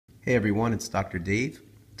Hey everyone, it's Dr. Dave.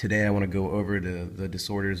 Today I want to go over the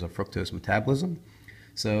disorders of fructose metabolism.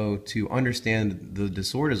 So to understand the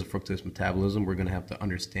disorders of fructose metabolism, we're going to have to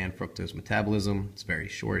understand fructose metabolism. It's very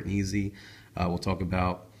short and easy. We'll talk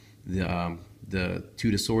about the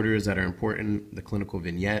two disorders that are important, the clinical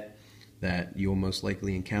vignette that you'll most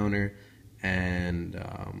likely encounter, and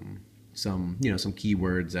some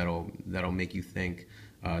keywords that'll make you think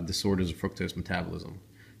disorders of fructose metabolism.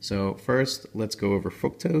 So first, let's go over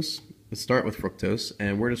fructose. Let's start with fructose.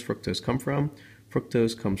 And where does fructose come from?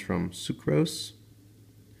 Fructose comes from sucrose,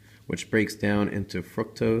 which breaks down into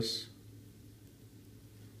fructose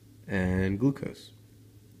and glucose.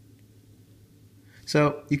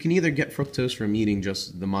 So you can either get fructose from eating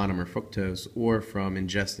just the monomer fructose or from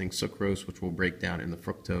ingesting sucrose, which will break down into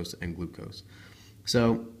fructose and glucose.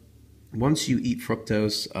 So once you eat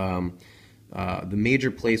fructose, the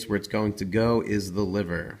major place where it's going to go is the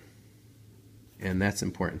liver, and that's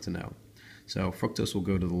important to know. So fructose will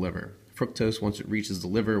go to the liver. Fructose, once it reaches the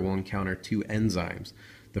liver, will encounter two enzymes.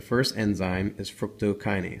 The first enzyme is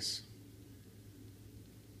fructokinase,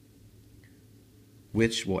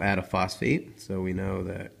 which will add a phosphate, so we know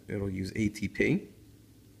that it'll use ATP.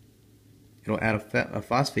 It'll add a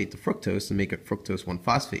phosphate to fructose and make it fructose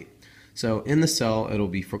 1-phosphate. So in the cell, it'll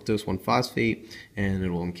be fructose 1-phosphate, and it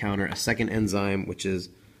will encounter a second enzyme, which is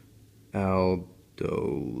aldolase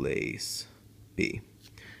B.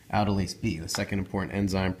 Aldolase B, the second important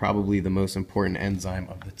enzyme, probably the most important enzyme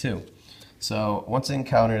of the two. So once it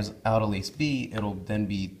encounters aldolase B, it'll then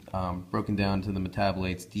be broken down to the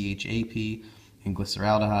metabolites DHAP and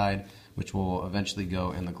glyceraldehyde, which will eventually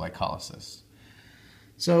go in the glycolysis.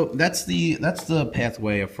 So that's the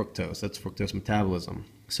pathway of fructose. That's fructose metabolism.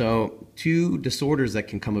 So two disorders that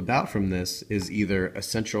can come about from this is either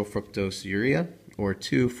essential fructosuria or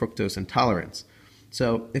fructose intolerance.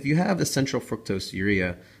 So if you have essential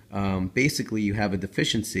fructosuria, basically you have a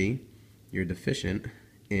deficiency. You're deficient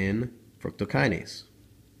in fructokinase.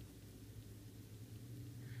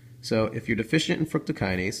 So if you're deficient in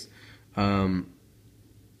fructokinase,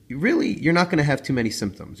 you're not going to have too many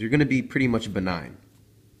symptoms. You're going to be pretty much benign.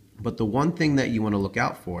 But the one thing that you want to look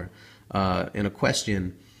out for in a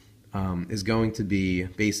question is going to be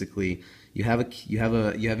basically you have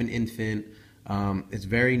an infant. It's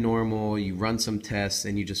very normal. You run some tests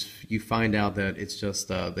and you find out that it's just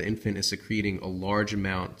the infant is secreting a large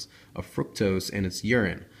amount of fructose in its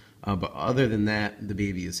urine. But other than that, the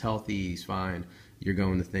baby is healthy. He's fine. You're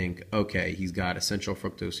going to think, okay, he's got essential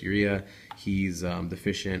fructosuria. He's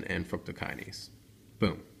deficient in fructokinase.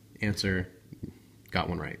 Boom. Answer. Got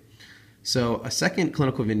one right. So a second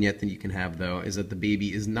clinical vignette that you can have, though, is that the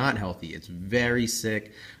baby is not healthy. It's very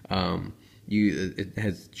sick. It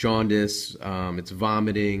has jaundice. It's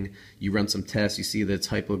vomiting. You run some tests. You see that it's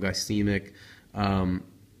hypoglycemic.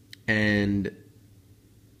 And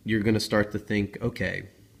you're going to start to think, okay,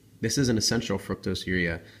 this isn't essential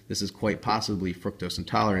fructosuria. This is quite possibly fructose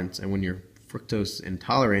intolerance. And when you're fructose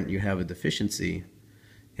intolerant, you have a deficiency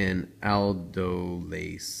in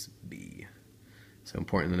aldolase B. So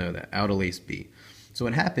important to know that, aldolase B. So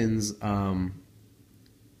what happens,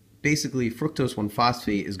 basically fructose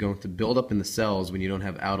 1-phosphate is going to build up in the cells when you don't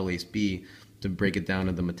have aldolase B to break it down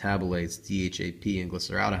into metabolites, DHAP and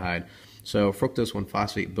glyceraldehyde. So fructose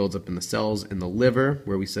 1-phosphate builds up in the cells in the liver,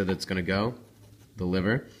 where we said it's going to go, the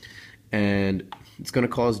liver. And it's going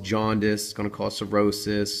to cause jaundice, it's going to cause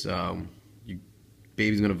cirrhosis, your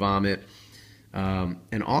baby's going to vomit,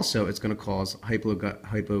 and also it's going to cause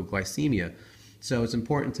hypoglycemia. So it's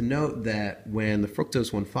important to note that when the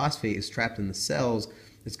fructose 1-phosphate is trapped in the cells,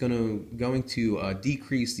 it's going to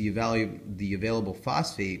decrease the available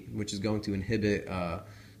phosphate, which is going to inhibit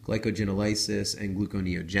glycogenolysis and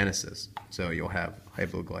gluconeogenesis. So you'll have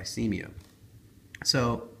hypoglycemia.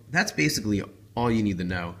 So that's basically all you need to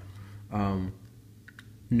know.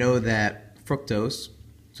 Know that fructose,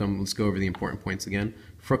 so let's go over the important points again.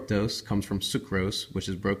 Fructose comes from sucrose, which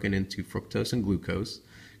is broken into fructose and glucose,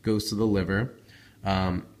 goes to the liver.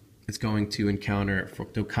 It's going to encounter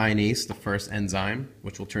fructokinase, the first enzyme,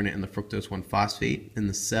 which will turn it into fructose 1-phosphate. In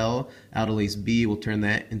the cell, aldolase B will turn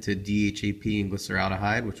that into DHAP and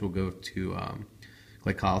glyceraldehyde, which will go to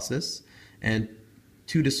glycolysis. And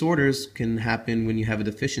two disorders can happen when you have a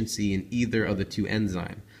deficiency in either of the two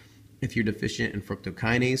enzymes. If you're deficient in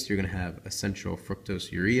fructokinase, you're going to have essential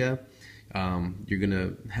fructosuria. You're going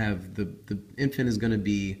to have the infant is going to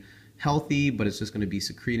be healthy, but it's just going to be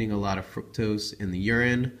secreting a lot of fructose in the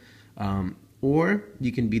urine. Or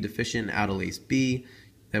you can be deficient in aldolase B,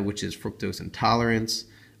 which is fructose intolerance.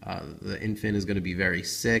 The infant is going to be very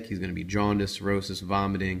sick. He's going to be jaundice, cirrhosis,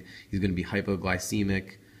 vomiting. He's going to be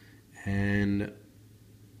hypoglycemic. And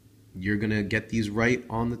you're going to get these right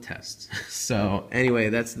on the test. So anyway,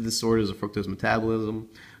 that's the disorders of fructose metabolism.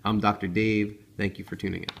 I'm Dr. Dave. Thank you for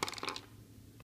tuning in.